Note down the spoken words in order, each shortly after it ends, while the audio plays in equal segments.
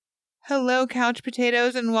Hello, couch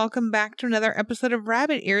potatoes, and welcome back to another episode of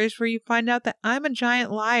Rabbit Ears, where you find out that I'm a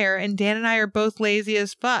giant liar and Dan and I are both lazy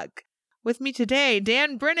as fuck. With me today,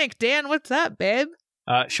 Dan Brennick. Dan, what's up, babe?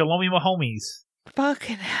 Shalomi Mahomies.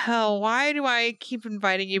 Fucking hell, why do I keep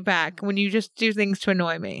inviting you back when you just do things to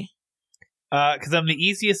annoy me? Because I'm the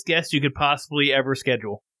easiest guest you could possibly ever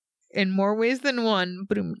schedule. In more ways than one.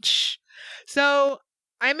 So,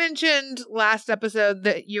 I mentioned last episode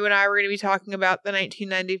that you and I were going to be talking about the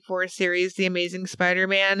 1994 series, The Amazing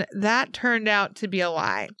Spider-Man. That turned out to be a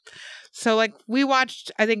lie. So, we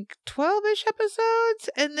watched, I think, 12-ish episodes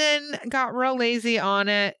and then got real lazy on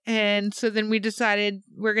it. And so then we decided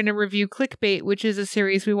we're going to review Clickbait, which is a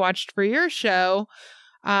series we watched for your show,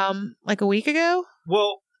 a week ago.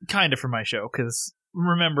 Well, kind of for my show, because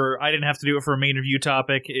remember, I didn't have to do it for a main review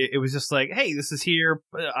topic. It was just like, hey, this is here.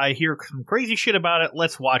 I hear some crazy shit about it.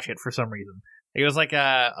 Let's watch it for some reason. It was like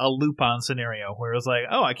a Lupin scenario where it was like,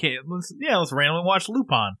 oh, I can't. Let's randomly watch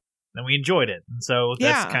Lupin. And we enjoyed it. And so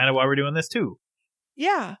that's kind of why we're doing this too.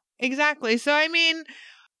 Yeah, exactly. So,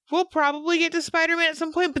 we'll probably get to Spider-Man at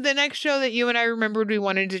some point, but the next show that you and I remembered we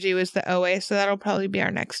wanted to do is the OA, so that'll probably be our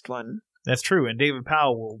next one. That's true. And David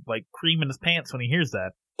Powell will cream in his pants when he hears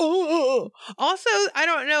that. Oh, also, I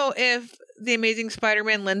don't know if The Amazing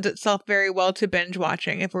Spider-Man lends itself very well to binge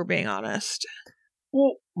watching, if we're being honest.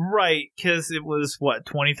 Well, right, because it was,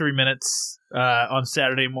 23 minutes on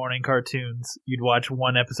Saturday morning cartoons. You'd watch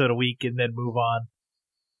one episode a week and then move on.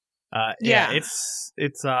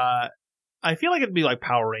 It's I feel like it'd be like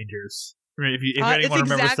Power Rangers. If anyone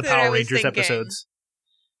remembers the Power Rangers episodes.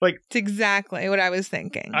 It's exactly what I was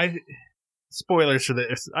thinking. Spoilers for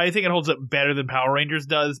this. I think it holds up better than Power Rangers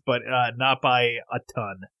does, but not by a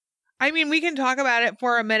ton. We can talk about it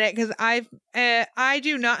for a minute because I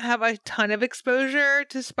do not have a ton of exposure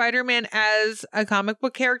to Spider-Man as a comic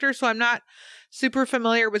book character, so I'm not super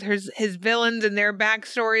familiar with his villains and their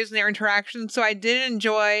backstories and their interactions. So I did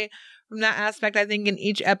enjoy from that aspect. I think in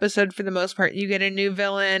each episode, for the most part, you get a new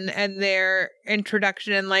villain and their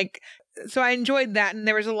introduction, and so I enjoyed that. And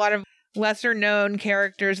there was a lot of lesser known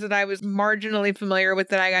characters that I was marginally familiar with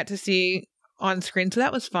that I got to see on screen, so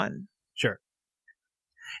that was fun. Sure.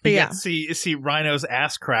 But you got to see Rhino's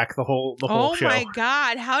ass crack the whole show. Oh my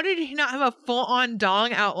god, how did he not have a full-on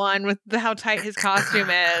dong outline with how tight his costume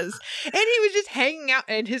is? And he was just hanging out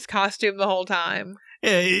in his costume the whole time.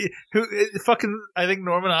 Yeah, I think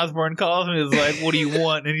Norman Osborn calls him and is like, what do you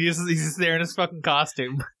want? And he's just there in his fucking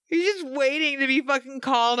costume. He's just waiting to be fucking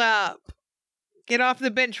called up. Get off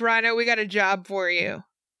the bench, Rhino. We got a job for you.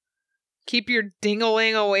 Keep your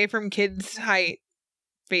ding-a-ling away from kids' height.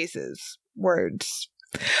 Faces. Words.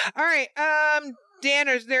 All right. Dan,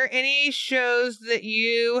 is there any shows that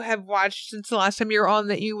you have watched since the last time you were on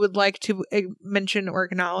that you would like to mention or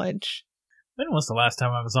acknowledge? When was the last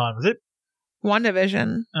time I was on? Was it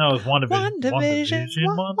WandaVision? Oh, it was WandaVision.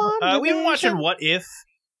 WandaVision. We've been watching What If?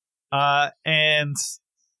 And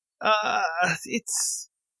it's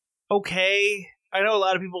okay. I know a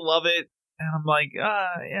lot of people love it, and I'm like,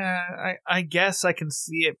 yeah, I guess I can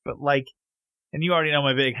see it, but and you already know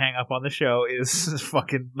my big hang up on the show is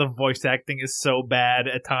fucking the voice acting is so bad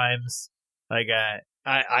at times.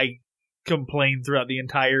 I complained throughout the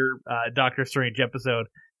entire Doctor Strange episode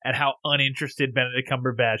at how uninterested Benedict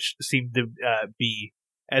Cumberbatch seemed to be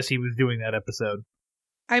as he was doing that episode.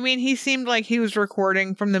 He seemed like he was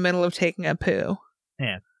recording from the middle of taking a poo.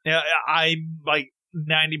 Yeah. I'm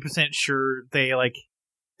 90% sure they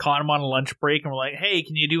caught him on a lunch break and were like, hey,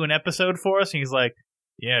 can you do an episode for us? And he's like,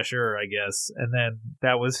 yeah, sure, I guess. And then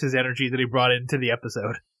that was his energy that he brought into the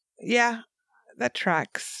episode. Yeah, that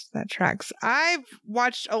tracks. I've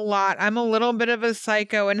watched a lot. I'm a little bit of a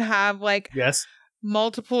psycho and have yes,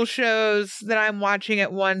 multiple shows that I'm watching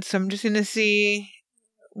at once. So I'm just going to see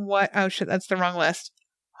what... Oh shit, that's the wrong list.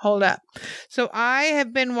 Hold up. So I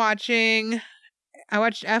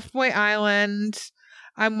watched F-Boy Island.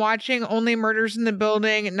 I'm watching Only Murders in the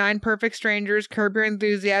Building, 9 Perfect Strangers, Curb Your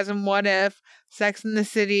Enthusiasm, What If, Sex and the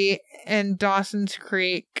City, and Dawson's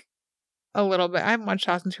Creek a little bit. I haven't watched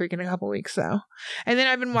Dawson's Creek in a couple weeks, though. And then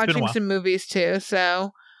I've been watching some movies, too.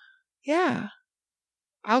 So, yeah.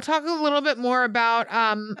 I'll talk a little bit more about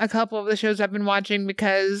a couple of the shows I've been watching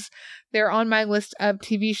because they're on my list of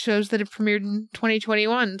TV shows that have premiered in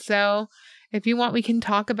 2021. So, if you want, we can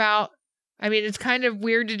talk about... it's kind of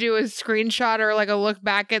weird to do a screenshot or a look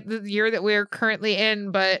back at the year that we're currently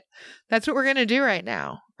in, but that's what we're going to do right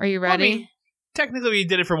now. Are you ready? Technically, we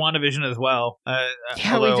did it for WandaVision as well.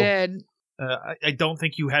 We did. I don't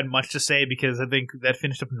think you had much to say because I think that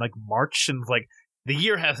finished up in March and the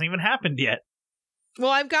year hasn't even happened yet.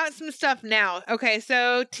 Well, I've got some stuff now. Okay,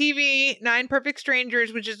 so TV, Nine Perfect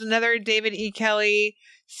Strangers, which is another David E. Kelly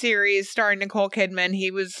series starring Nicole Kidman. He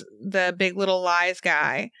was the Big Little Lies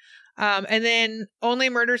guy. And then Only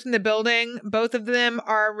Murders in the Building. Both of them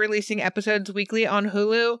are releasing episodes weekly on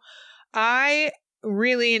Hulu. I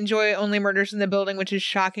really enjoy Only Murders in the Building, which is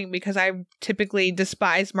shocking because I typically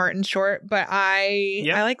despise Martin Short, but I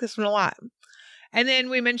like this one a lot. And then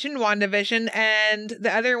we mentioned WandaVision, and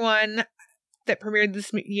the other one that premiered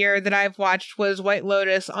this year that I've watched was White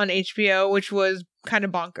Lotus on HBO, which was kind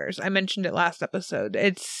of bonkers. I mentioned it last episode.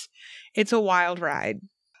 It's a wild ride.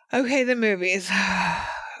 Okay, the movies.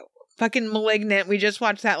 Fucking Malignant. We just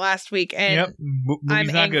watched that last week, and I'm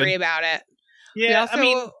angry about it. Yeah,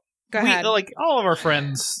 also, go ahead. Like, all of our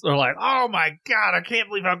friends are like, "Oh my god, I can't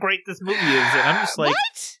believe how great this movie is," and I'm just like,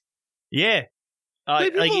 "What? Yeah." Do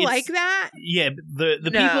people like that? Yeah, the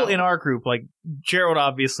people in our group, like Gerald,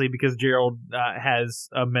 obviously, because Gerald has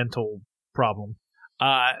a mental problem.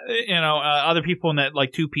 Other people in that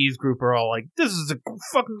like 2Ps group are all like, "This is a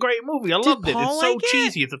fucking great movie. I loved it. It's so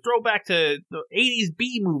cheesy. It's a throwback to the 80s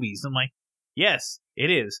B movies." I'm like, "Yes, it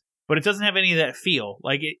is, but it doesn't have any of that feel.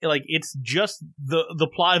 It's just the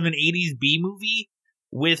plot of an 80s B movie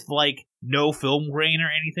with like no film grain or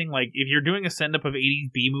anything. Like, if you're doing a send up of 80s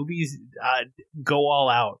B movies, go all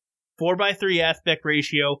out. 4:3 aspect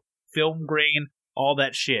ratio, film grain, all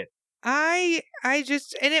that shit." I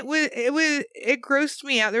just, and it grossed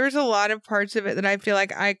me out. There was a lot of parts of it that I feel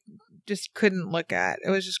like I just couldn't look at. It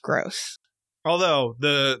was just gross. Although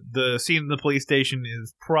the scene in the police station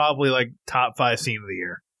is probably like top 5 scene of the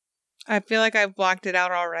year. I feel like I've blocked it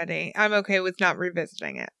out already. I'm okay with not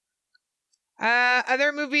revisiting it.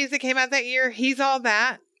 Other movies that came out that year: He's All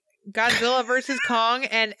That, Godzilla vs. Kong,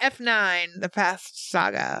 and F9: The Fast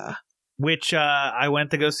Saga. Which I went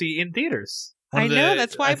to go see in theaters. I know,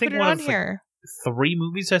 that's why I put it on here. 3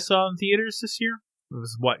 movies I saw in theaters this year. It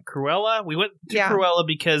was Cruella? We went to Cruella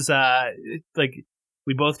because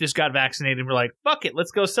we both just got vaccinated and we're like, fuck it,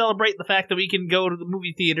 let's go celebrate the fact that we can go to the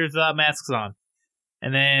movie theaters without masks on.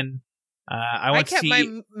 And then I kept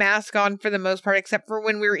my mask on for the most part, except for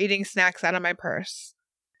when we were eating snacks out of my purse.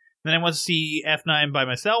 Then I went to see F9 by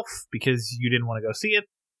myself because you didn't want to go see it.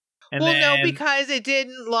 And no, because it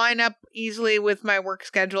didn't line up easily with my work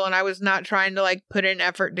schedule, and I was not trying to like put in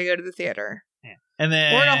effort to go to the theater. Yeah. And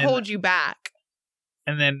then, or to hold you back.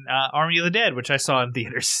 And then Army of the Dead, which I saw in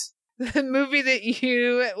theaters. The movie that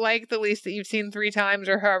you like the least, that you've seen 3 times,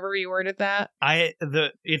 or however you worded that.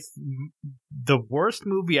 It's the worst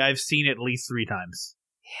movie I've seen at least 3 times.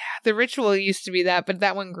 Yeah, The Ritual used to be that, but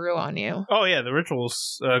that one grew on you. Oh yeah, The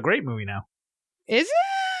Ritual's a great movie now. Is it?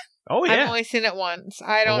 Oh yeah. I've only seen it once.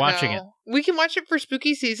 I don't know. We're watching it. We can watch it for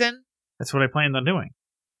spooky season. That's what I planned on doing.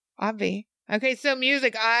 Obvi. Okay, so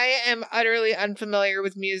music. I am utterly unfamiliar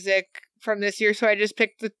with music from this year, so I just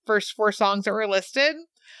picked the first 4 songs that were listed.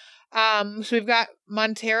 So we've got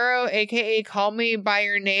Montero, aka Call Me By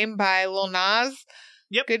Your Name by Lil Nas.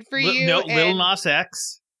 Yep. Good for you. No, Lil Nas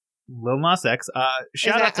X. Lil Nas X.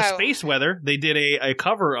 Shout out to Space Weather. They did a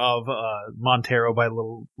cover of Montero by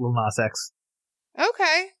Lil Nas X.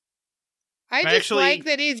 Okay. I just like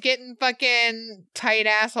that he's getting fucking tight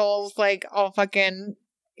assholes, like, all fucking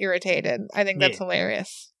irritated. I think that's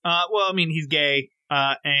hilarious. Well, I mean, he's gay,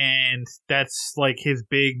 and that's, like, his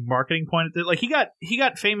big marketing point. Like, he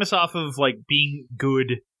got famous off of, like, being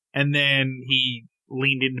good, and then he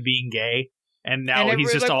leaned into being gay, and now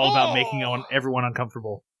he's just like, all about making everyone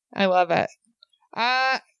uncomfortable. I love it.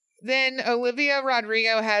 Then Olivia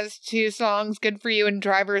Rodrigo has 2 songs, Good For You and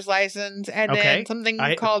Driver's License, and then something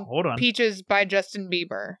called Peaches by Justin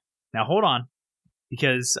Bieber. Now, hold on.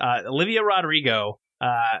 Because Olivia Rodrigo,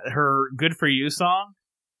 her Good For You song,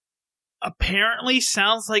 apparently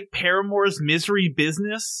sounds like Paramore's Misery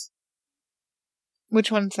Business.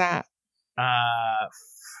 Which one's that?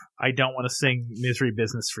 I don't want to sing Misery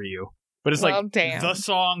Business for you. But it's the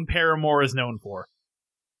song Paramore is known for.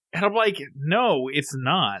 And I'm like, no, it's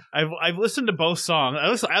not. I've listened to both songs.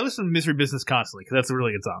 I listen to Misery Business constantly because that's a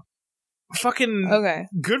really good song. Fucking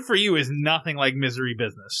Good For You is nothing like Misery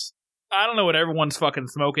Business. I don't know what everyone's fucking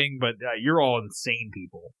smoking, but you're all insane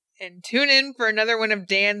people. And tune in for another one of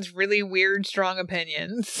Dan's really weird, strong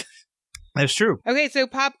opinions. That's true. Okay, so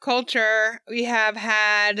pop culture. We have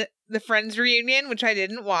had the Friends reunion, which I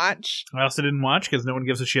didn't watch. I also didn't watch because no one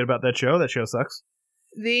gives a shit about that show. That show sucks.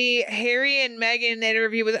 The Harry and Meghan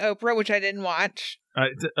interview with Oprah, which I didn't watch.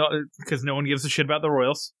 Because no one gives a shit about the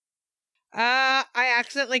royals. I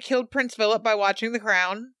accidentally killed Prince Philip by watching The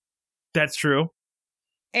Crown. That's true.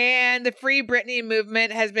 And the Free Britney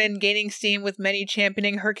movement has been gaining steam with many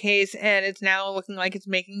championing her case, and it's now looking like it's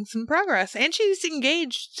making some progress. And she's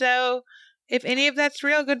engaged, so if any of that's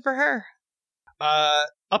real, good for her.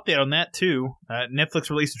 Update on that too. Netflix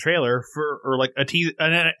released a trailer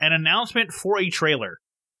an announcement for a trailer.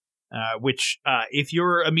 Which, if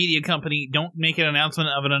you're a media company, don't make an announcement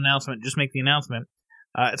of an announcement. Just make the announcement.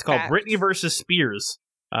 It's called Britney versus Spears,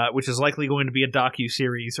 which is likely going to be a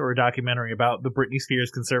docu-series or a documentary about the Britney Spears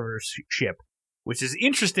conservatorship, which is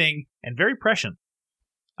interesting and very prescient.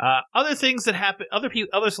 Other things that happened,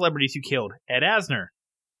 other celebrities you killed. Ed Asner.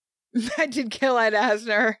 I did kill Ed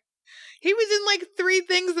Asner. He was in like 3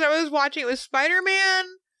 things that I was watching. It was Spider-Man,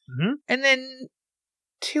 and then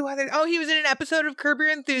 2 others. Oh, he was in an episode of Curb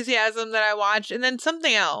Your Enthusiasm that I watched, and then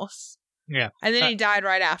something else. Yeah. And then he died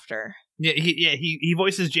right after. Yeah, he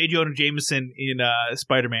voices J. Jonah Jameson in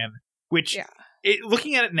Spider-Man, which,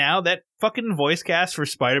 looking at it now, that fucking voice cast for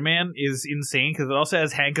Spider-Man is insane, because it also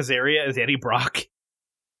has Hank Azaria as Eddie Brock.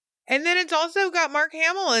 And then it's also got Mark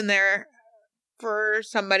Hamill in there for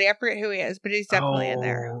somebody. I forget who he is, but he's definitely in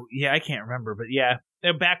there. Yeah, I can't remember, but yeah.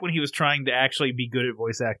 Back when he was trying to actually be good at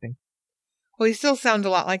voice acting. Well, he still sounds a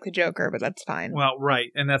lot like the Joker, but that's fine. Well, right,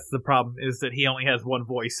 and that's the problem, is that he only has one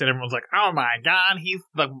voice, and everyone's like, oh my god, he's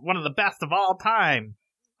one of the best of all time.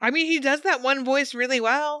 I mean, he does that one voice really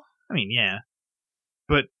well. I mean, yeah.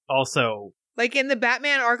 But also... Like in the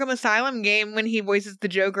Batman Arkham Asylum game, when he voices the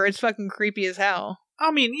Joker, it's fucking creepy as hell.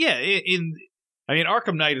 I mean, yeah,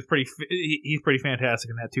 Arkham Knight is he's pretty fantastic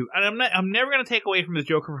in that too. And I'm never going to take away from his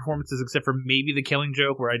Joker performances, except for maybe the Killing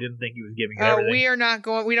Joke, where I didn't think he was giving it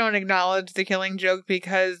everything. We don't acknowledge the Killing Joke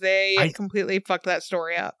because they completely fucked that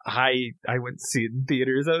story up. I went to see it in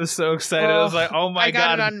theaters. I was so excited. I was like, oh my god.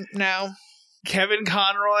 I got it on now. Kevin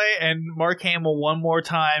Conroy and Mark Hamill one more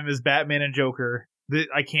time as Batman and Joker.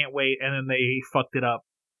 I can't wait. And then they fucked it up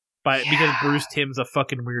because Bruce Timm's a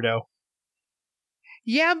fucking weirdo.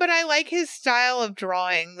 Yeah, but I like his style of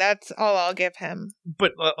drawing. That's all I'll give him.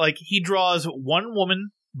 But, he draws one woman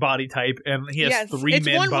body type, and he has 3 men body types.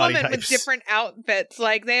 It's one woman with different outfits.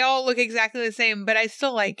 Like, they all look exactly the same, but I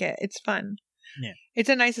still like it. It's fun. Yeah. It's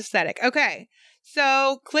a nice aesthetic. Okay,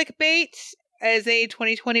 so Clickbait is a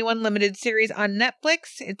 2021 limited series on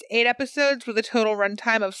Netflix. It's 8 episodes with a total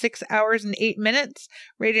runtime of 6 hours and 8 minutes,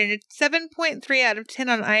 rated at 7.3 out of 10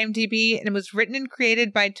 on IMDb, and it was written and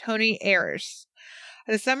created by Tony Ayers.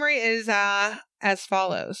 The summary is as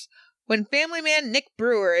follows. When family man Nick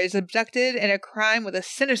Brewer is abducted in a crime with a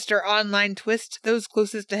sinister online twist, those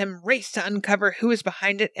closest to him race to uncover who is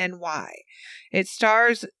behind it and why. It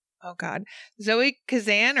stars, Zoe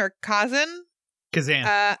Kazan or Kazan?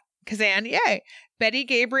 Kazan. Kazan, yay. Betty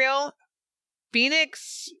Gabriel,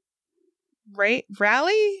 Phoenix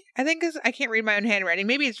Raleigh, I can't read my own handwriting.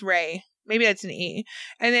 Maybe it's Ray. Maybe that's an E.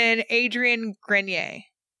 And then Adrian Grenier.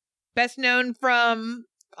 Best known from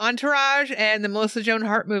Entourage and the Melissa Joan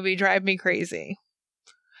Hart movie Drive Me Crazy.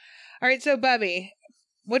 All right, so Bubby,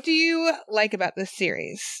 what do you like about this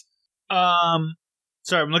series? Sorry,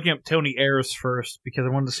 I'm looking up Tony Ayers first because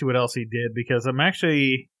I wanted to see what else he did, because I'm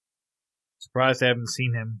actually surprised I haven't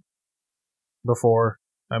seen him before.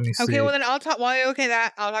 Let me see. Okay, well then I'll talk. While you look at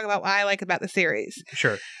that, I'll talk about what I like about the series.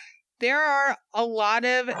 Sure. There are a lot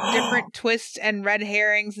of different twists and red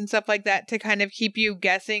herrings and stuff like that to kind of keep you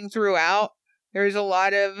guessing throughout. There's a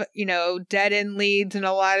lot of, dead-end leads and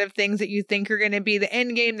a lot of things that you think are going to be the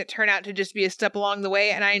end game that turn out to just be a step along the way,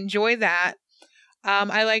 and I enjoy that.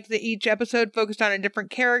 I like that each episode focused on a different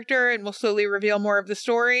character and will slowly reveal more of the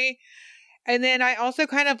story. And then I also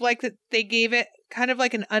kind of like that they gave it kind of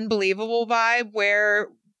like an Unbelievable vibe, where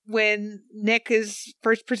when Nick is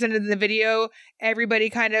first presented in the video, everybody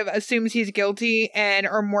kind of assumes he's guilty and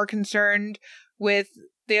are more concerned with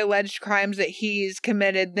the alleged crimes that he's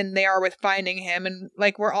committed than they are with finding him. And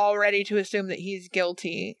we're all ready to assume that he's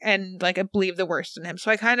guilty and believe the worst in him.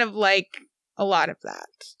 So I kind of like a lot of that.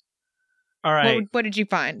 All right. What did you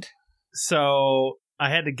find? So I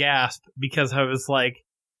had to gasp because I was like,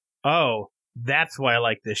 oh, that's why I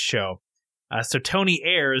like this show. So Tony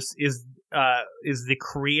Ayers is the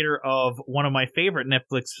creator of one of my favorite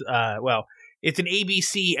Netflix, it's an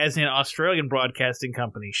ABC as in Australian broadcasting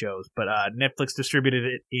company shows, but Netflix distributed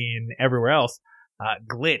it in everywhere else.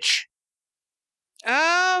 Glitch.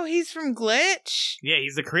 Oh, he's from Glitch? Yeah,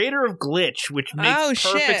 he's the creator of Glitch, which makes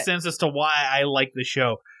perfect sense as to why I like the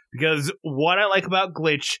show. Because what I like about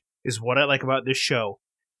Glitch is what I like about this show.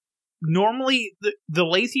 Normally, the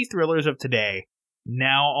lazy thrillers of today,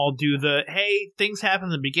 now I'll do things happen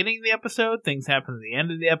at the beginning of the episode, things happen at the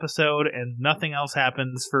end of the episode, and nothing else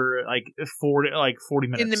happens for 40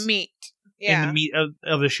 minutes. In the meat. in the meat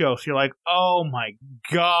of the show. So you're like, oh my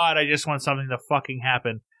god, I just want something to fucking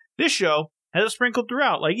happen. This show has it sprinkled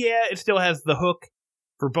throughout. Like, yeah, it still has the hook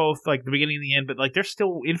for both, like, the beginning and the end, but, like, there's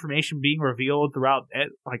still information being revealed throughout,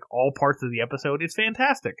 like, all parts of the episode. It's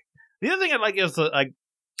fantastic. The other thing I like is, like,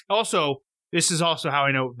 also, this is also how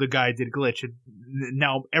I know the guy did Glitch, and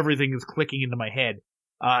now everything is clicking into my head.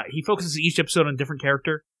 He focuses each episode on a different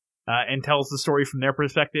character, and tells the story from their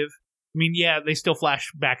perspective. I mean, yeah, they still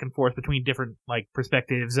flash back and forth between different, like,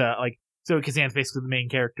 perspectives. Like, Zoe Kazan's basically the main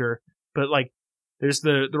character, but, like, there's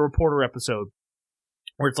the reporter episode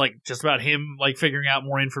where it's, like, just about him, like, figuring out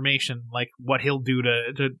more information, like, what he'll do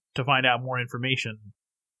to find out more information.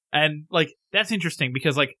 And, like, that's interesting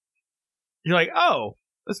because, like, you're like, oh,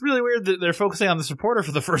 that's really weird that they're focusing on this reporter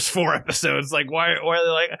for the first 4 episodes. Like, why are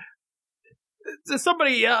they like,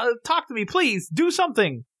 somebody talk to me, please, do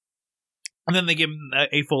something. And then they give him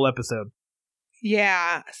a full episode.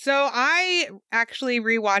 Yeah. So I actually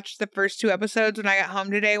rewatched the first 2 episodes when I got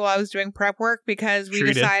home today while I was doing prep work because we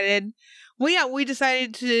decided... Well, yeah, we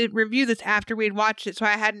decided to review this after we'd watched it, so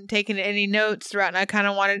I hadn't taken any notes throughout, and I kind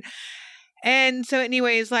of wanted... And so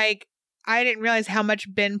anyways, like, I didn't realize how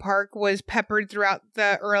much Ben Park was peppered throughout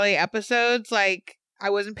the early episodes. Like, I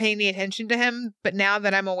wasn't paying any attention to him, but now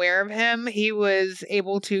that I'm aware of him, he was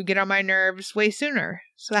able to get on my nerves way sooner.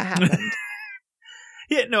 So that happened.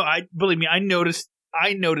 Yeah, no, believe me, I noticed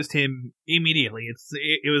him immediately.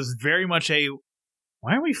 It was very much a,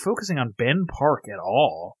 why are we focusing on Ben Park at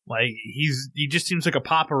all? Like, he just seems like a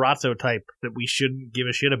paparazzo type that we shouldn't give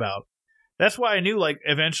a shit about. That's why I knew, like,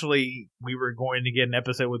 eventually we were going to get an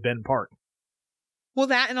episode with Ben Park. Well,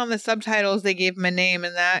 that and on the subtitles they gave him a name,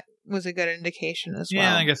 and that was a good indication as well.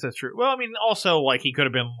 Yeah, I guess that's true. Well, I mean, also, like, he could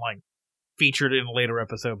have been, like, featured in a later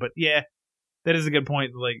episode, but yeah, that is a good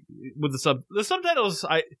point. Like, with the subtitles,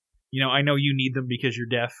 I know you need them because you're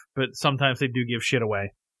deaf, but sometimes they do give shit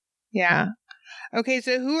away. Yeah. Okay,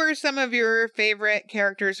 so who are some of your favorite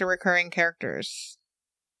characters or recurring characters?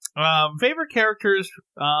 Favorite characters,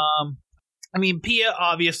 I mean, Pia,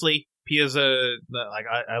 obviously. Pia's I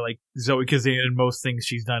like Zoe Kazan in most things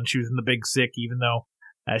she's done. She was in The Big Sick, even though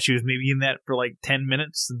she was maybe in that for like 10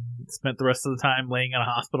 minutes and spent the rest of the time laying on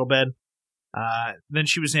a hospital bed. Then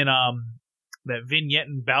she was in that vignette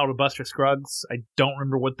in Battle to Buster Scruggs. I don't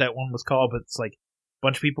remember what that one was called, but it's like a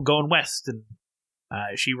bunch of people going west, and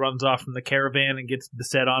she runs off from the caravan and gets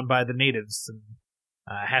beset on by the natives, and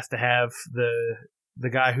has to have the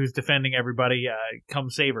guy who's defending everybody come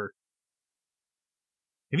save her.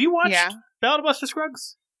 Have you watched Battle to Buster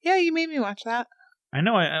Scruggs? Yeah, you made me watch that. I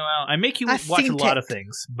know. I make you watch a lot of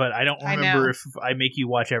things, but I don't remember if I make you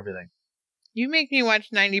watch everything. You make me watch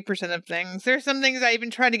 90% of things. There's some things I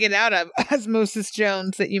even try to get out of Osmosis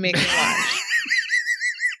Jones that you make me watch.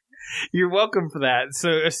 You're welcome for that. So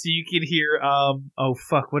you can hear. Oh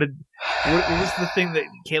fuck! What was the thing that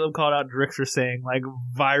Caleb called out Drixer saying? Like,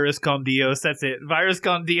 virus con Dios. That's it. Virus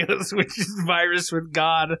con Dios, which is virus with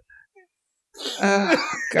God. Oh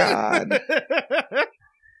God.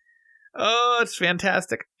 Oh, it's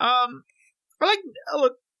fantastic.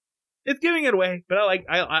 Look, it's giving it away, but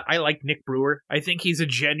I like Nick Brewer. I think he's a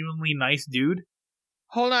genuinely nice dude.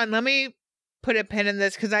 Hold on, let me put a pin in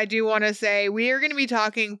this because I do want to say we are going to be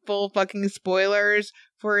talking full fucking spoilers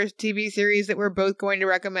for a TV series that we're both going to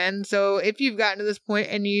recommend. So if you've gotten to this point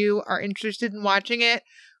and you are interested in watching it,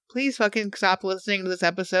 please fucking stop listening to this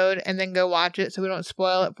episode and then go watch it so we don't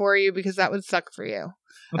spoil it for you because that would suck for you.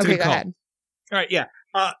 That's okay, go ahead. All right, yeah.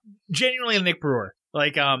 Genuinely a Nick Brewer.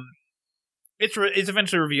 Like, it's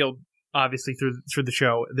eventually revealed, obviously, through the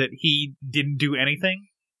show that he didn't do anything.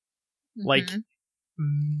 Mm-hmm. Like,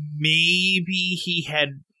 maybe he had...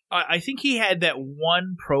 I think he had that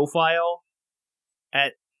one profile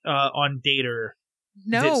on Dater.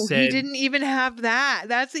 No, he didn't even have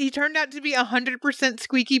that. He turned out to be 100%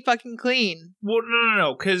 squeaky fucking clean. Well,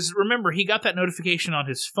 no, because remember, he got that notification on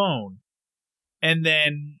his phone, and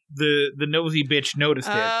then the nosy bitch noticed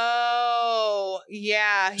it. Oh,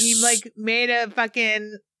 yeah. He, like, made a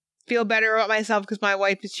fucking feel better about myself because my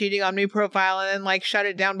wife is cheating on me profile and then, like, shut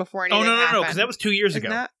it down before anything happened. No, because that was 2 years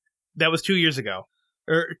ago. That was 2 years ago.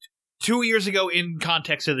 Or 2 years ago in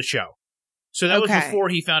context of the show. So that was before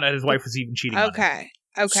he found out his wife was even cheating on him. Okay,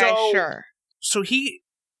 sure. So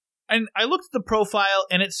and I looked at the profile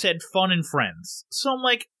and it said fun and friends. So I'm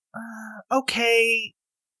like, okay,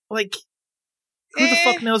 like, who the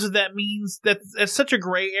fuck knows what that means? That's such a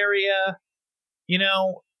gray area, you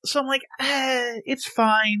know? So I'm like, it's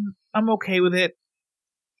fine. I'm okay with it.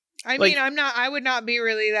 I mean, I would not be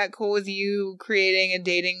really that cool with you creating a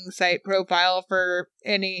dating site profile for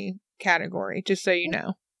any category, just so you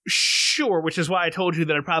know. Sure, which is why I told you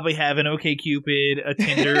that I probably have an OkCupid, a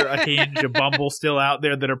Tinder, a Hinge, a Bumble still out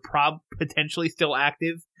there that are potentially still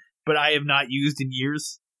active, but I have not used in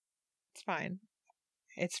years. It's fine.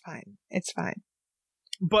 It's fine. It's fine.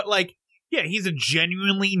 But, like, yeah, he's a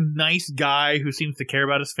genuinely nice guy who seems to care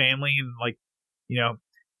about his family and, like, you know,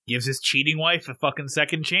 gives his cheating wife a fucking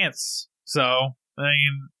second chance. So, I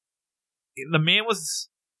mean, the man was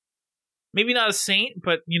maybe not a saint,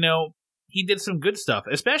 but, you know, he did some good stuff,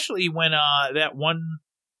 especially when the one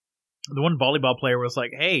volleyball player was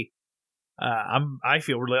like, "Hey, I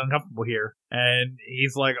feel really uncomfortable here," and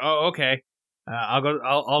he's like, "Oh, okay,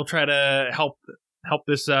 I'll try to help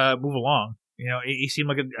this move along." You know, he seemed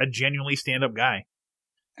like a genuinely stand up guy.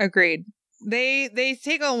 Agreed. They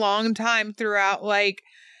take a long time throughout. Like,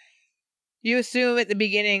 you assume at the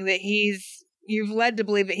beginning that you've led to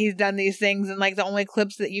believe that he's done these things, and like the only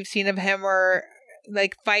clips that you've seen of him are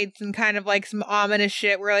like fights and kind of like some ominous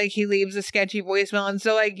shit where like he leaves a sketchy voicemail, and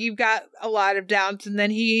so like you've got a lot of doubts, and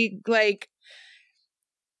then he like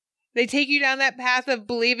they take you down that path of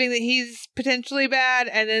believing that he's potentially bad,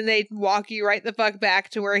 and then they walk you right the fuck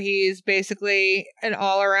back to where he's basically an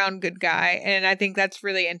all around good guy, and I think that's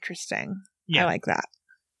really interesting. Yeah. I like that.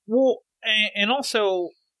 Well, and also,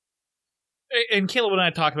 and Caleb and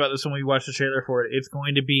I talked about this when we watched the trailer for it. It's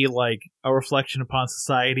going to be like a reflection upon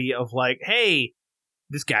society of like, hey,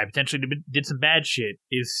 this guy potentially did some bad shit.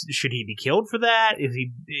 Should he be killed for that? Is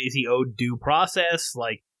he owed due process?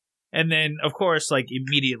 Like, and then of course, like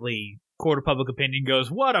immediately, court of public opinion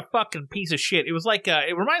goes, "What a fucking piece of shit." It was like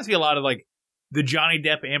it reminds me a lot of like the Johnny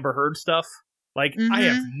Depp Amber Heard stuff. Like, I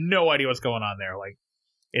have no idea what's going on there. Like,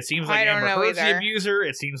 it seems like Amber Heard's the abuser.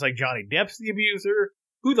 It seems like Johnny Depp's the abuser.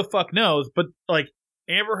 Who the fuck knows? But like,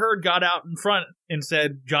 Amber Heard got out in front and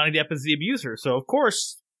said Johnny Depp is the abuser. So of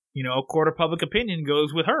course, you know, court of public opinion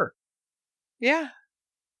goes with her. Yeah.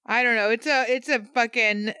 I don't know. It's a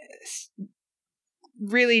fucking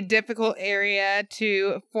really difficult area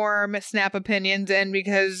to form snap opinions in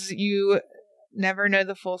because you never know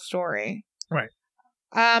the full story. Right.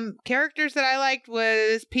 Characters that I liked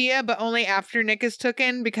was Pia, but only after Nick is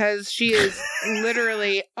taken because she is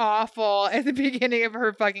literally awful at the beginning of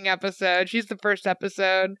her fucking episode. She's the first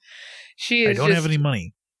episode. I don't have any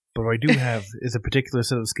money. But what I do have is a particular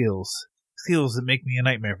set of skills. Skills that make me a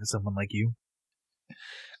nightmare for someone like you.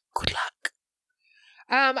 Good luck.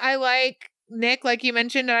 I like Nick, like you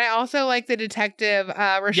mentioned, and I also like the detective,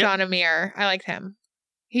 Rashawn Amir. I liked him.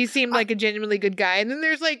 He seemed like a genuinely good guy. And then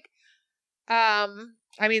there's like,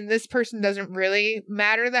 I mean, this person doesn't really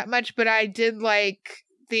matter that much, but I did like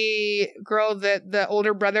the girl that the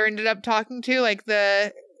older brother ended up talking to, like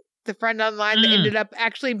the friend online that ended up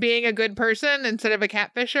actually being a good person instead of a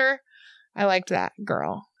catfisher. I liked that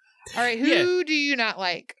girl. All right, who do you not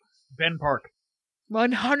like? Ben Park.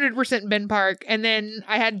 100% Ben Park. And then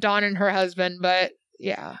I had Dawn and her husband, but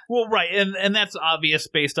yeah. Well, right, and that's obvious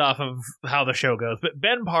based off of how the show goes. But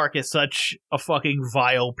Ben Park is such a fucking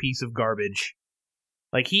vile piece of garbage.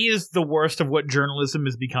 Like, he is the worst of what journalism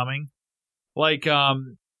is becoming. Like,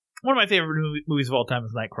 one of my favorite movies of all time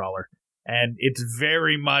is Nightcrawler. And it's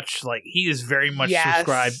very much, like, he is very much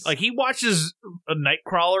subscribed. Like, he watches a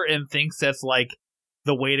Nightcrawler and thinks that's, like,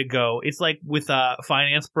 the way to go. It's like with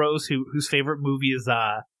Finance Bros, whose favorite movie is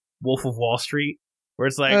Wolf of Wall Street, where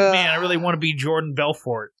it's like, man, I really want to be Jordan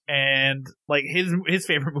Belfort. And, like, his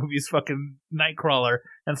favorite movie is fucking Nightcrawler.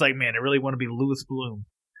 And it's like, man, I really want to be Louis Bloom.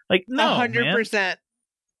 Like, no, 100%. Man.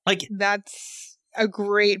 Like, that's a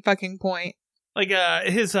great fucking point. Like,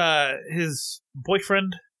 his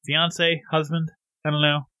boyfriend, fiance, husband, I don't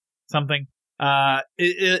know, something.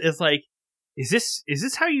 It's like, is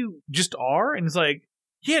this how you just are? And it's like,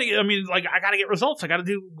 yeah, I mean, like, I gotta get results. I gotta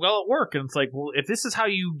do well at work. And it's like, well, if this is how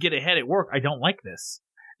you get ahead at work, I don't like this.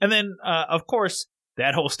 And then, of course,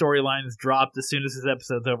 that whole storyline is dropped as soon as this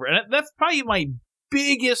episode's over. And that's probably my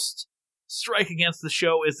biggest strike against the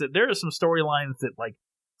show, is that there are some storylines that, like,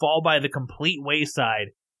 fall by the complete wayside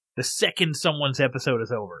the second someone's episode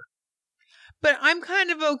is over. But I'm kind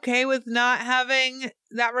of okay with not having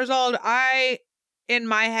that resolved. I, in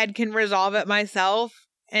my head, can resolve it myself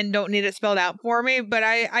and don't need it spelled out for me, but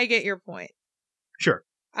I get your point. Sure.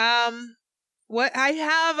 What I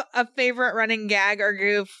have a favorite running gag or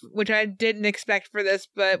goof, which I didn't expect for this,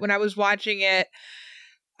 but when I was watching it,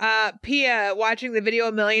 Pia watching the video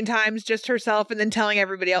a million times, just herself, and then telling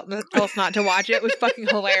everybody else not to watch it was fucking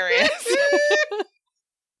hilarious.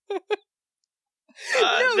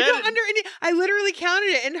 I literally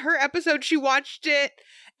counted it in her episode. She watched it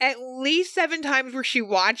at least 7 times where she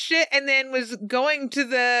watched it and then was going to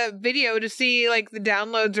the video to see like the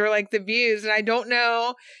downloads or like the views. And I don't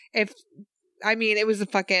know if I mean, it was a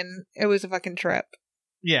fucking trip.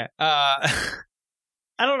 Yeah.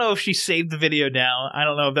 I don't know if she saved the video down. I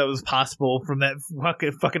don't know if that was possible from that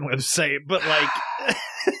fucking website, but like,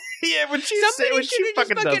 yeah, when she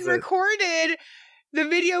fucking recorded the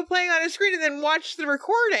video playing on a screen and then watched the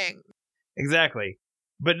recording. Exactly.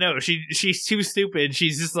 But no, she's too stupid.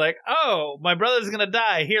 She's just like, oh, my brother's gonna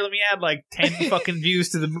die. Here, let me add like 10 fucking views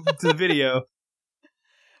to the video.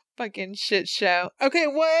 Fucking shit show. Okay,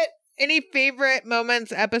 what? Any favorite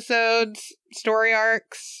moments, episodes, story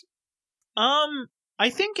arcs? I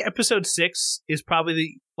think episode 6 is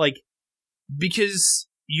probably because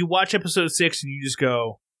you watch episode 6 and you just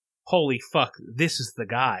go, holy fuck, this is the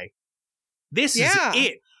guy. This is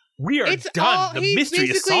it. We are done. The mystery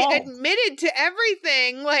is solved. He's admitted to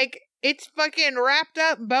everything. Like, it's fucking wrapped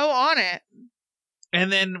up, bow on it.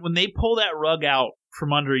 And then when they pull that rug out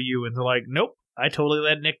from under you and they're like, nope, I totally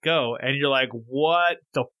let Nick go. And you're like, what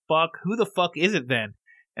the fuck? Who the fuck is it then?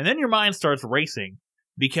 And then your mind starts racing.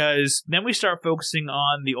 Because then we start focusing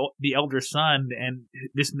on the elder son and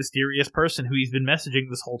this mysterious person who he's been messaging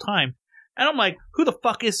this whole time. And I'm like, who the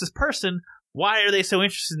fuck is this person? Why are they so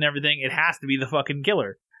interested in everything? It has to be the fucking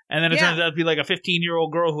killer. And then it turns out to be like a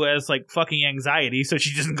 15-year-old girl who has like fucking anxiety, so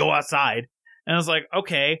she doesn't go outside. And I was like,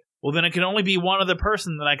 okay, well then it can only be one other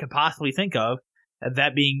person that I could possibly think of.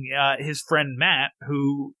 That being his friend Matt,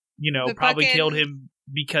 who, probably killed him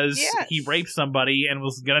because he raped somebody and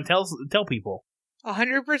was gonna tell people.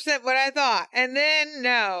 100% what I thought. And then,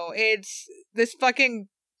 no, it's this fucking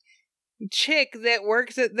chick that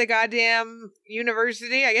works at the goddamn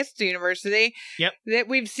university. I guess it's a university. Yep. That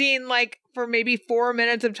we've seen, like, for maybe 4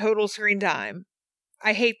 minutes of total screen time.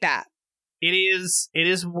 I hate that. That is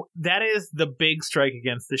the big strike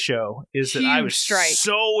against the show, is that Huge I was strike.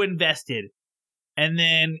 So invested. And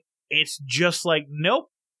then it's just like,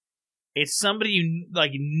 nope. It's somebody you,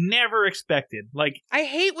 like, never expected. Like, I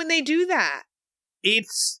hate when they do that.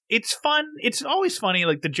 It's fun. It's always funny.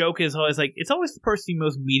 Like, the joke is always like, it's always the person you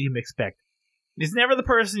most medium expect. It's never the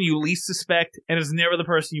person you least suspect, and it's never the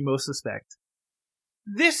person you most suspect.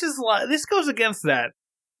 This goes against that,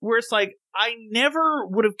 where it's like, I never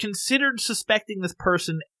would have considered suspecting this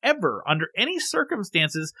person ever under any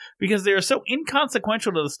circumstances because they are so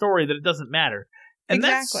inconsequential to the story that it doesn't matter. And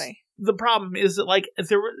exactly. That's the problem, is that, like,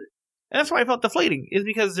 that's why I felt deflating, is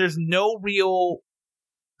because there's no real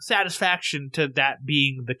satisfaction to that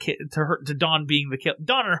being to Dawn being the killer,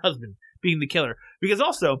 Dawn and her husband being the killer, because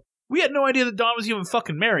also we had no idea that Dawn was even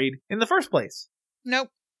fucking married in the first place. Nope,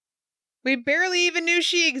 we barely even knew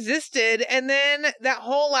she existed, and then that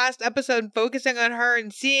whole last episode focusing on her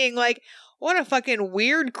and seeing like what a fucking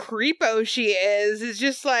weird creepo she is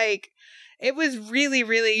just like, it was really,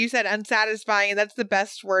 really, you said unsatisfying, and that's the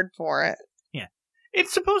best word for it. Yeah,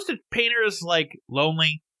 it's supposed to paint her as like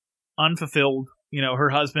lonely, unfulfilled. Her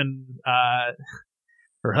husband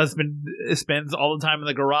spends all the time in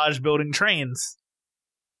the garage building trains.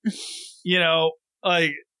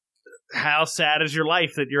 Like, how sad is your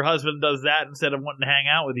life that your husband does that instead of wanting to hang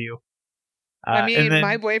out with you? I mean,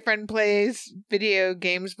 my boyfriend plays video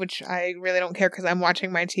games, which I really don't care because I'm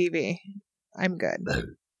watching my TV. I'm good.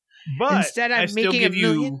 But instead, I'm making a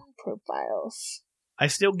million profiles. I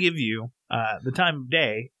still give you the time of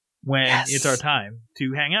day when it's our time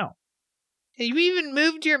to hang out. You even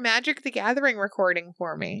moved your Magic the Gathering recording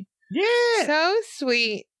for me. Yeah. So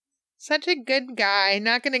sweet. Such a good guy.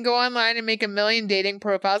 Not going to go online and make a million dating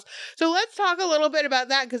profiles. So let's talk a little bit about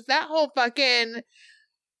that, because that whole fucking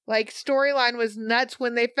like storyline was nuts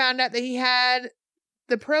when they found out that he had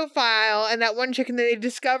the profile and that one chick, and they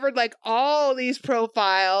discovered like all these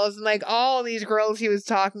profiles and like all these girls he was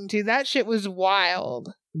talking to. That shit was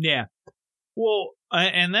wild. Yeah. Well,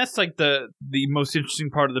 and that's like the most interesting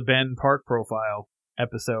part of the Ben Park profile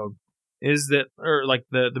episode, is that, or like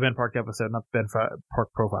the Ben Park episode, not the Ben Park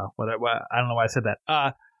profile. I don't know why I said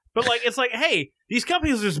that. But like, it's like, hey, these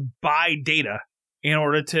companies just buy data in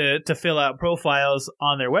order to fill out profiles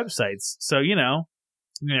on their websites. So you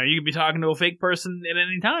could be talking to a fake person at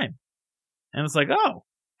any time, and it's like, oh,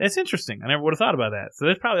 that's interesting. I never would have thought about that. So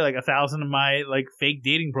there's probably like 1,000 of my like fake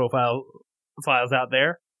dating profile files out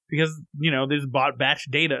there. Because, they just bought batch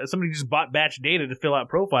data. Somebody just bought batch data to fill out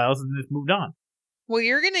profiles and just moved on. Well,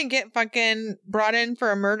 you're going to get fucking brought in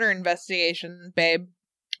for a murder investigation, babe.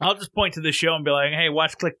 I'll just point to the show and be like, hey,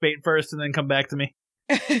 watch clickbait first and then come back to me.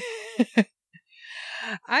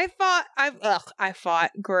 I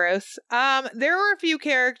fought. Gross. There were a few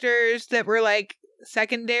characters that were like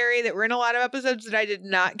secondary that were in a lot of episodes that I did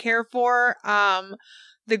not care for.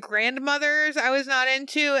 The grandmothers I was not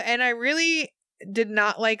into, and I really did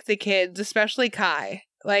not like the kids, especially Kai.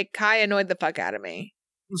 Like, Kai annoyed the fuck out of me.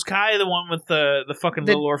 Was Kai the one with the fucking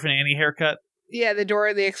Little Orphan Annie haircut? Yeah, the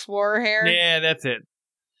Dora the Explorer hair. Yeah, that's it.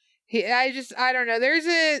 I don't know.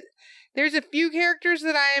 There's a few characters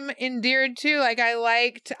that I'm endeared to. Like I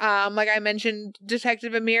liked, like I mentioned,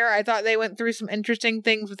 Detective Amir. I thought they went through some interesting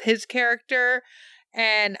things with his character.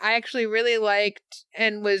 And I actually really liked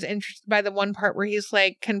and was interested by the one part where he's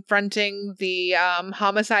like confronting the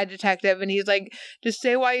homicide detective, and he's like, "Just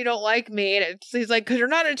say why you don't like me." And he's like, "'Cause you're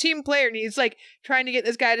not a team player." And he's like trying to get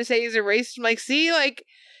this guy to say he's a racist. I'm like, see, like,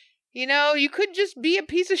 you know, you could just be a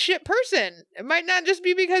piece of shit person. It might not just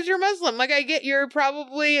be because you're Muslim. Like, I get you're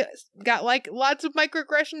probably got like lots of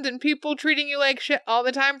microaggressions and people treating you like shit all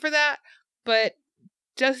the time for that, but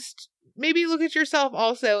just maybe look at yourself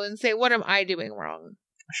also and say, what am I doing wrong?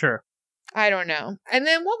 Sure. I don't know. And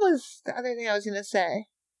then what was the other thing I was going to say?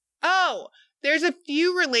 Oh, there's a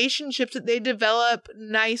few relationships that they develop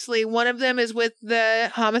nicely. One of them is with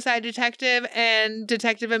the homicide detective and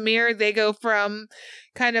Detective Amir. They go from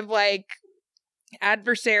kind of like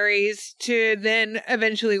adversaries to then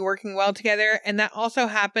eventually working well together. And that also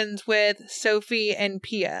happens with Sophie and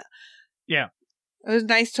Pia. Yeah. It was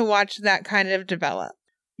nice to watch that kind of develop.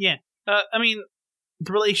 Yeah. I mean,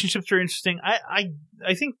 the relationships are interesting. I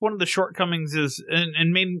think one of the shortcomings is,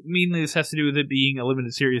 and mainly this has to do with it being a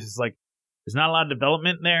limited series, is like, there's not a lot of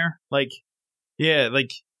development there. Like, yeah,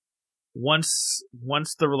 like, once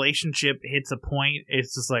the relationship hits a point,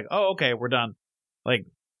 it's just like, oh, okay, we're done. Like,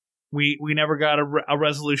 we never got a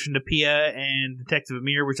resolution to Pia and Detective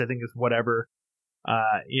Amir, which I think is whatever.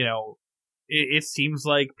 You know, it seems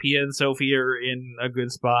like Pia and Sophie are in a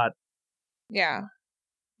good spot. Yeah.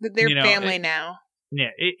 They're family now. Yeah,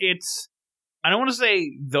 it's... I don't want to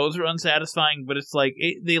say those are unsatisfying, but it's like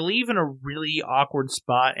they leave in a really awkward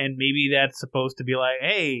spot, and maybe that's supposed to be like,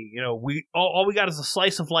 hey, you know, all we got is a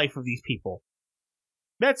slice of life of these people.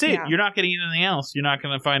 That's it. Yeah. You're not getting anything else. You're not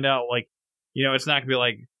going to find out, like, you know, it's not going to be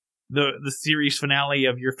like the series finale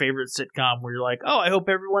of your favorite sitcom where you're like, oh, I hope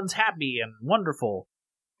everyone's happy and wonderful.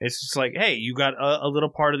 It's just like, hey, you got a little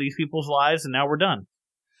part of these people's lives, and now we're done.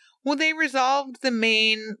 Well, they resolved the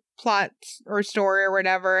main plot or story or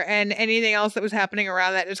whatever, and anything else that was happening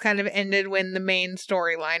around that just kind of ended when the main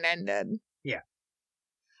storyline ended. Yeah.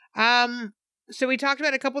 So we talked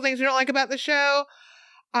about a couple things we don't like about the show.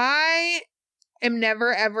 I am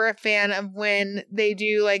never ever a fan of when they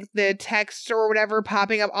do like the text or whatever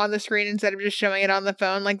popping up on the screen instead of just showing it on the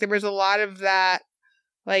phone. Like there was a lot of that,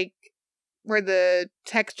 like where the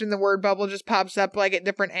text in the word bubble just pops up like at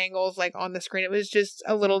different angles, like on the screen. It was just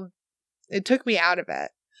it took me out of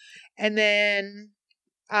it. And then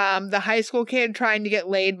the high school kid trying to get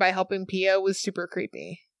laid by helping Pia was super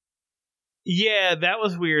creepy. Yeah, that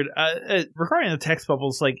was weird. Regarding the text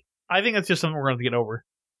bubbles, like, I think that's just something we're going to get over.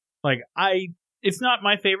 Like, it's not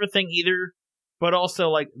my favorite thing either, but also,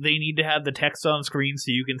 like, they need to have the text on screen so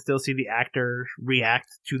you can still see the actor react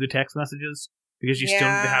to the text messages, because you still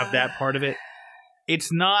need to have that part of it.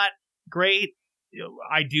 It's not great.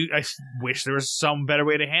 I wish there was some better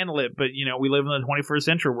way to handle it, but, you know, we live in the 21st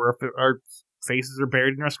century where our faces are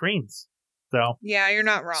buried in our screens. So yeah, you're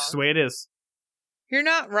not wrong. That's the way it is. You're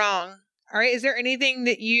not wrong. All right, is there anything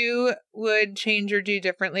that you would change or do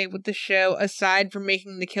differently with the show aside from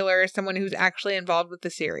making the killer someone who's actually involved with the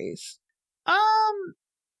series?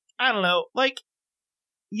 I don't know. Like,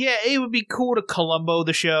 yeah, it would be cool to Columbo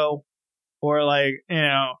the show, or like, you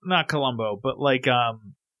know, not Columbo, but like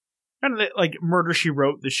kind of like Murder, She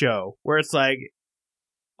Wrote the show, where it's like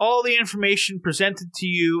all the information presented to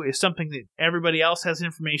you is something that everybody else has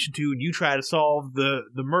information to, and you try to solve the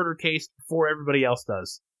murder case before everybody else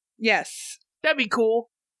does. Yes. That'd be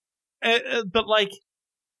cool. But like,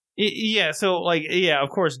 yeah, so like, yeah, of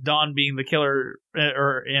course, Dawn being the killer,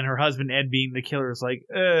 and her husband Ed being the killer is like,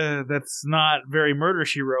 that's not very Murder,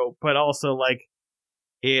 She Wrote, but also like,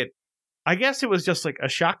 I guess it was just like a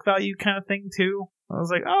shock value kind of thing too. I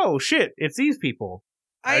was like, oh shit, it's these people.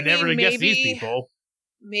 I never guessed these people.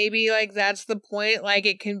 Maybe like that's the point. Like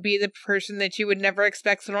it can be the person that you would never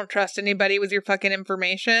expect, so don't trust anybody with your fucking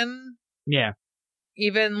information. Yeah.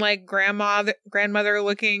 Even like grandmother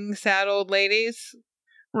looking sad old ladies.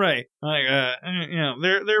 Right. Like you know,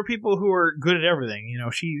 there are people who are good at everything. You know,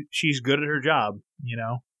 she's good at her job, you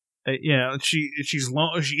know. You know, she's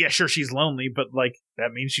lonely. Yeah, sure, she's lonely, but like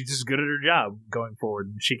that means she's just good at her job going forward.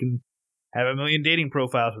 And she can have a million dating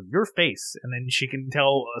profiles with your face, and then she can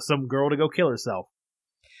tell some girl to go kill herself.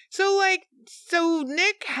 So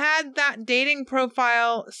Nick had that dating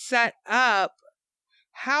profile set up.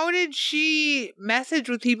 How did she message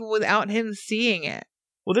with people without him seeing it?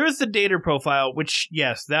 Well, there is the data profile, which,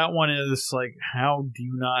 yes, that one is like, how do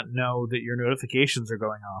you not know that your notifications are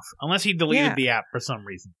going off? Unless he deleted the app for some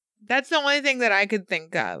reason. That's the only thing that I could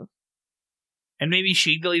think of. And maybe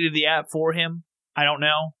she deleted the app for him. I don't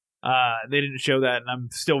know. They didn't show that, and I'm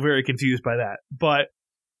still very confused by that. But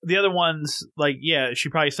the other ones, like, yeah, she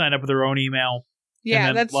probably signed up with her own email. Yeah,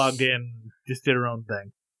 and then logged in, just did her own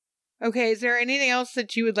thing. Okay, is there anything else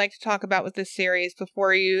that you would like to talk about with this series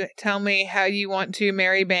before you tell me how you want to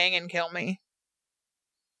marry, bang, and kill me?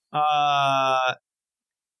 The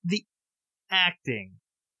acting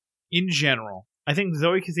in general. I think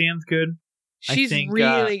Zoe Kazan's good. She's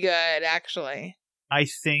really good, actually. I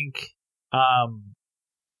think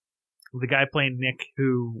the guy playing Nick,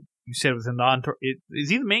 who you said was in Entourage, is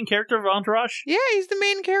he the main character of Entourage? Yeah, he's the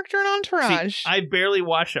main character in Entourage. See, I barely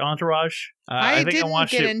watched Entourage. I think didn't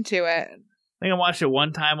get into it. I think I watched it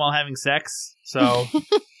one time while having sex, so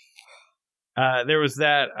there was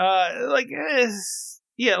that.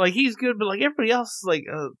 Yeah, like he's good, but like everybody else, like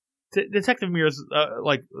Detective Mirror's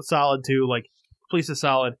like solid too. Like police is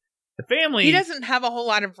solid. The family, he doesn't have a whole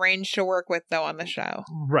lot of range to work with though on the show.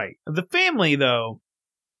 Right. The family though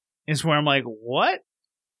is where I'm like, what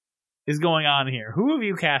is going on here? Who have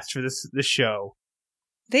you cast for this show?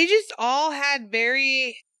 They just all had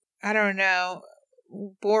very, I don't know,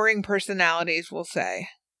 boring personalities, we'll say.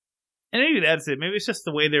 And maybe that's it. Maybe it's just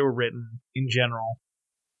the way they were written in general.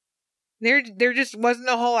 There just wasn't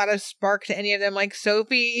a whole lot of spark to any of them. Like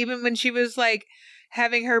Sophie, even when she was like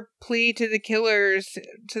having her plea to the killers,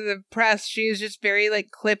 to the press, she was just very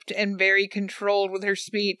like clipped and very controlled with her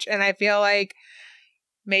speech. And I feel like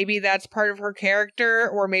maybe that's part of her character,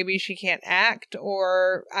 or maybe she can't act,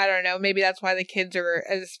 or I don't know. Maybe that's why the kids are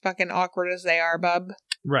as fucking awkward as they are, bub.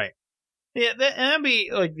 Right. Yeah, that'd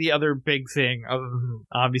be like the other big thing, other than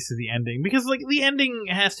obviously the ending, because like the ending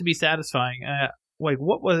has to be satisfying. Like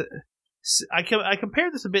what was? I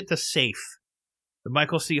compared this a bit to Safe, the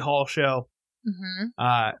Michael C. Hall show,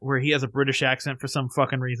 where he has a British accent for some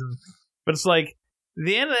fucking reason. But it's like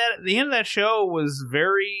the end of that show was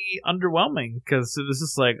very underwhelming because it was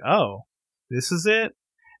just like, oh, this is it.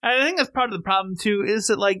 And I think that's part of the problem too, is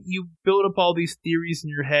that like you build up all these theories in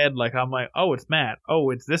your head. Like I'm like, oh, it's Matt. Oh,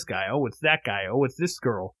 it's this guy. Oh, it's that guy. Oh, it's this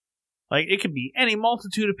girl. Like it could be any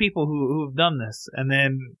multitude of people who have done this. And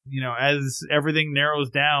then, you know, as everything narrows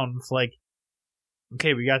down, it's like,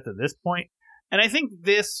 okay, we got to this point. And I think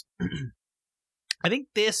this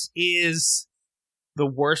is the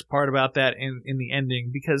worst part about that in the ending,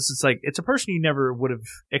 because it's like it's a person you never would have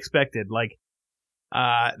expected. Like,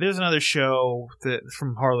 there's another show that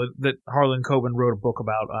Harlan Coben wrote a book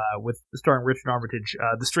about with starring Richard Armitage,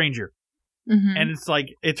 The Stranger, and it's like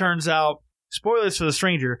it turns out, spoilers for The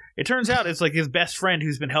Stranger, it turns out it's like his best friend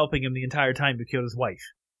who's been helping him the entire time who killed his wife,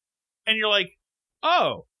 and you're like,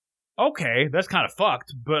 oh, okay, that's kind of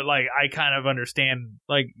fucked, but like I kind of understand.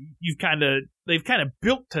 Like they've kind of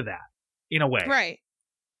built to that in a way, right?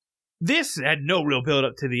 This had no real build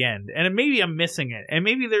up to the end, and maybe I'm missing it, and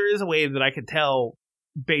maybe there is a way that I could tell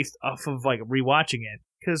based off of like rewatching it,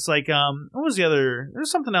 because like what was the other? There's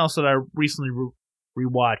something else that I recently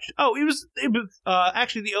rewatched. Oh, it was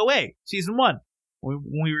actually the OA season 1. When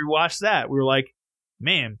we rewatched that, we were like,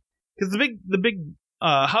 man, because the big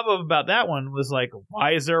hubbub about that one was like,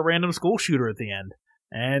 why is there a random school shooter at the end?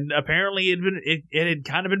 And apparently it had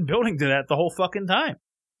kind of been building to that the whole fucking time.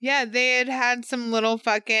 Yeah, they had some little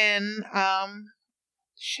fucking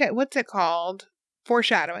what's it called?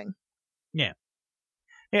 Foreshadowing. Yeah.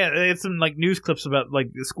 Yeah, they had some like news clips about like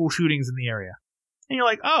the school shootings in the area. And you're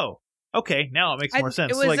like, oh, okay, now it makes more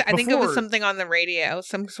sense. I think it was something on the radio,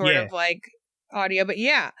 some sort of like audio, but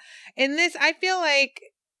yeah. In this, I feel like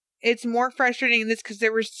it's more frustrating in this because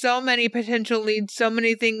there were so many potential leads, so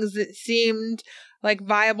many things that seemed like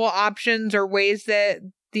viable options or ways that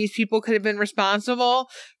these people could have been responsible,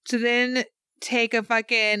 to then take a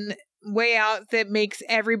fucking way out that makes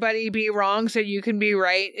everybody be wrong so you can be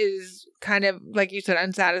right is kind of, like you said,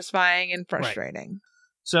 unsatisfying and frustrating. Right.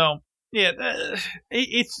 So, yeah,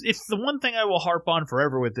 it's the one thing I will harp on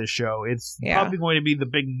forever with this show. It's probably going to be the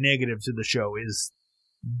big negative to the show is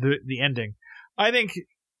the ending. I think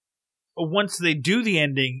once they do the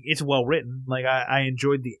ending, it's well written. Like, I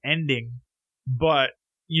enjoyed the ending, but,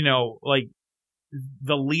 you know, like,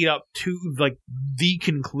 the lead up to like the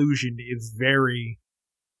conclusion is very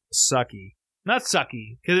sucky. Not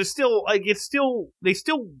sucky, because it's still like they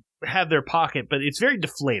still have their pocket, but it's very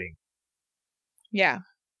deflating. Yeah,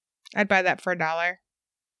 I'd buy that for $1.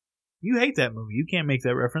 You hate that movie. You can't make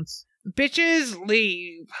that reference. Bitches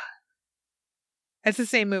Leave. That's the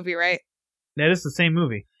same movie, right? That is the same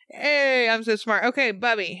movie. Hey, I'm so smart. Okay,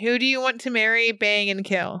 Bubby, who do you want to marry, bang, and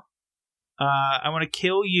kill? I want to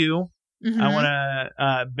kill you. Mm-hmm. I want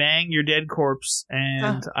to bang your dead corpse,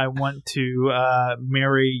 and I want to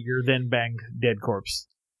marry your then banged dead corpse.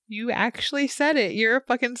 You actually said it. You're a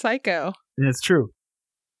fucking psycho. That's true.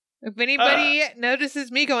 If anybody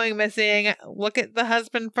notices me going missing, look at the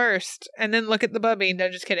husband first, and then look at the Bubby. No,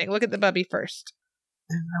 just kidding. Look at the Bubby first.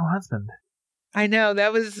 There's no husband. I know,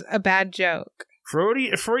 that was a bad joke.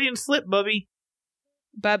 Freudian slip, Bubby.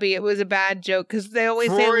 Bubby, it was a bad joke, because they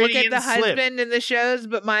always say look at the husband in the shows,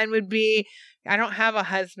 but mine would be, I don't have a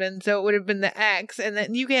husband, so it would have been the ex, and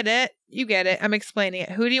then you get it. You get it. I'm explaining it.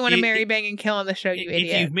 Who do you want to marry, bang, and kill on the show, you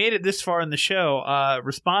idiot? If you've made it this far in the show,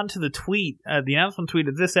 respond to the tweet, the announcement tweet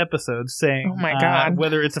of this episode saying, oh my God,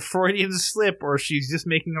 whether it's a Freudian slip or she's just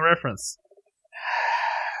making a reference.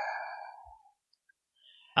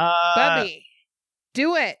 Bubby,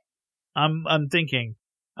 do it. I'm thinking.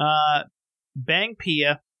 Bang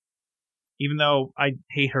Pia, even though I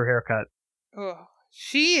hate her haircut. Oh,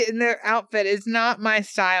 she in their outfit is not my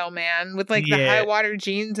style, man. With like the high water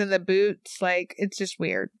jeans and the boots, like it's just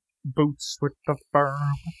weird. Boots with the burn,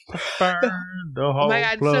 the whole oh my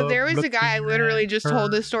God! So there was a guy. I literally just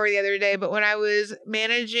told this story the other day, but when I was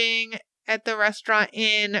managing at the restaurant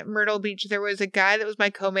in Myrtle Beach, there was a guy that was my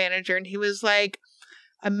co-manager, and he was like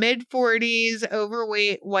a mid-40s,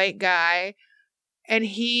 overweight white guy. And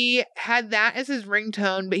he had that as his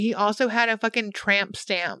ringtone, but he also had a fucking tramp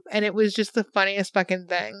stamp. And it was just the funniest fucking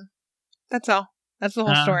thing. That's all. That's the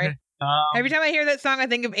whole story. Every time I hear that song, I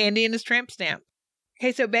think of Andy and his tramp stamp.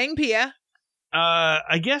 Okay, so bang Pia.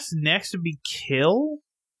 I guess next would be kill.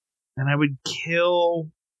 And I would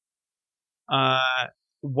kill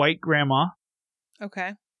white grandma.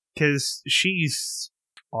 Okay. Because she's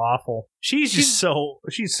awful. She's so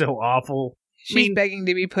awful. She's begging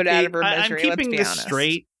to be put out of her misery. I'm keeping this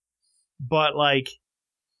straight, but like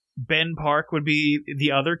Ben Park would be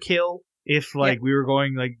the other kill if like we were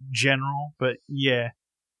going like general. But yeah,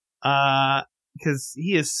 because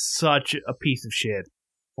he is such a piece of shit.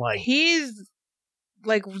 Like he's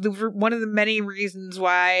like one of the many reasons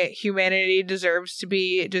why humanity deserves to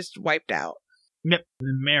be just wiped out. Yep.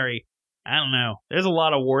 And Mary, I don't know. There's a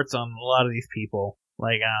lot of warts on a lot of these people.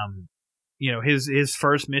 Like you know, his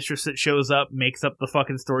first mistress that shows up makes up the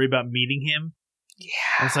fucking story about meeting him.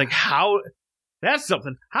 Yeah. It's like, how... That's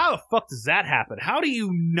something. How the fuck does that happen? How do you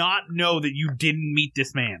not know that you didn't meet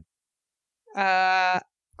this man?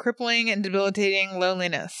 Crippling and debilitating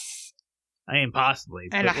loneliness. I mean, possibly.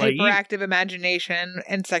 And a hyperactive imagination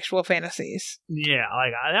and sexual fantasies. Yeah,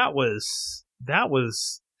 like, that was...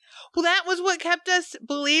 Well, that was what kept us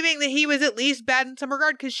believing that he was at least bad in some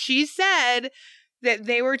regard, because she said that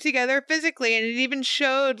they were together physically, and it even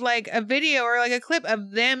showed like a video or like a clip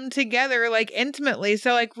of them together like intimately.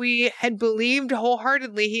 So like we had believed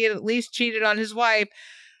wholeheartedly he had at least cheated on his wife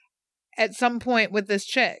at some point with this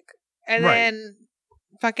chick. And then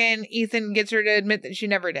fucking Ethan gets her to admit that she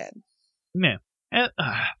never did. Yeah. And,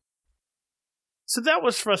 so that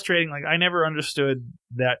was frustrating. Like I never understood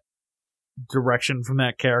that direction from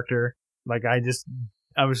that character. Like I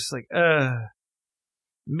was just like,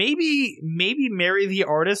 Maybe marry the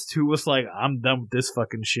artist who was like, I'm done with this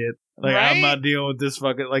fucking shit. Like, I'm not dealing with this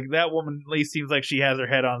fucking... Like, that woman at least seems like she has her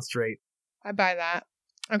head on straight. I buy that.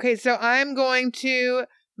 Okay, so I'm going to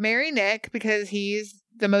marry Nick because he's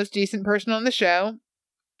the most decent person on the show.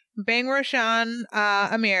 Bang Roshan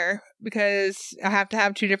Amir because I have to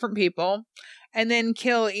have two different people. And then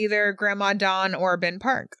kill either Grandma Dawn or Ben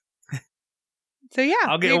Park. So yeah,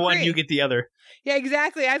 I'll get one, you get the other. Yeah,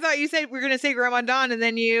 exactly. I thought you said we were going to say Grandma Dawn, and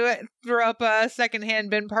then you threw up a secondhand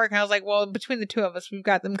Ben Park, and I was like, well, between the two of us, we've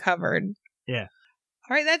got them covered. Yeah.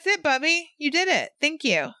 All right, that's it, Bubby. You did it. Thank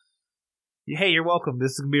you. Hey, you're welcome.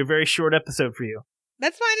 This is going to be a very short episode for you.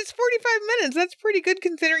 That's fine. It's 45 minutes. That's pretty good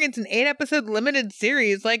considering it's an 8-episode limited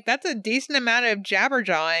series. Like, that's a decent amount of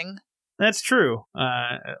jabberjawing. That's true.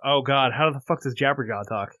 Oh, God. How the fuck does Jabberjaw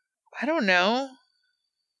talk? I don't know.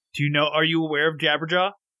 Do you know? Are you aware of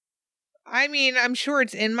Jabberjaw? I mean, I'm sure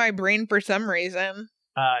it's in my brain for some reason.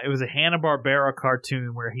 It was a Hanna-Barbera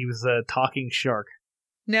cartoon where he was a talking shark.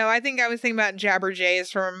 No, I think I was thinking about Jabberjays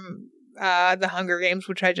from The Hunger Games,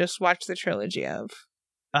 which I just watched the trilogy of.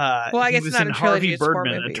 Well, I guess he was not in a trilogy, Harvey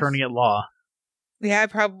Birdman, Attorney at Law. Yeah, I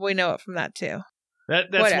probably know it from that too.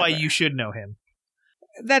 That's why you should know him.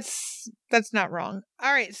 That's not wrong.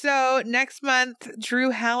 All right, so next month, Drew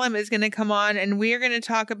Hallam is going to come on, and we are going to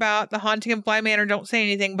talk about The Haunting of Bly Manor. Don't say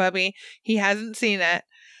anything, Bubby. He hasn't seen it.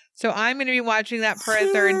 So I'm going to be watching that for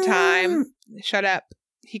a third time. Shut up.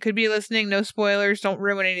 He could be listening. No spoilers. Don't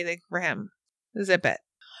ruin anything for him. Zip it.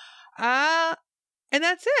 And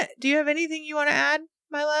that's it. Do you have anything you want to add,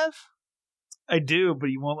 my love? I do, but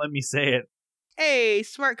you won't let me say it. Hey,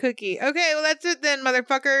 smart cookie. Okay, well, that's it then,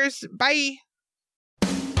 motherfuckers. Bye.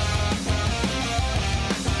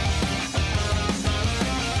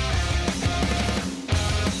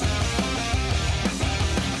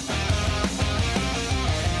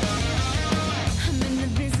 I'm in the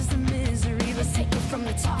business of misery. Let's take it from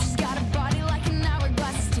the top. She's got a body like an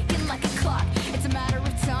hourglass, it's ticking like a clock. It's a matter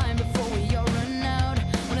of time before we all run out.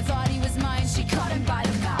 When I thought he was mine, she caught him by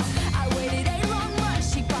the mouth. I waited a long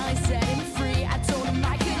month, she finally set him free. I told him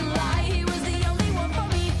I couldn't lie, he was the only one for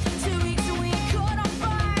me. 2 weeks and we caught on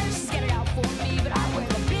fire. She's got it out for me, but I wear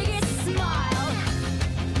the biggest smile.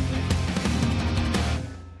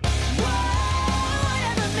 Whoa, I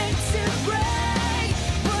never meant to break,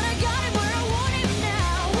 but I got him where I want him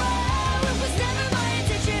now. Whoa, it was never my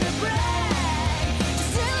intention to break, to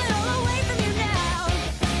steal it all away from you now.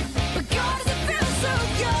 But God, does it feel so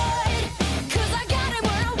good, 'cause I got him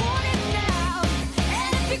where I want him now.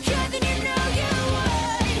 And if you could, then you know you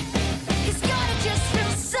would, 'cause God, it just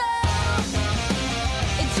feels so,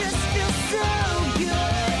 it just feels so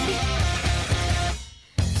good.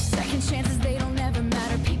 Second chances, they don't ever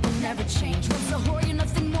matter, people never change. Once a whore,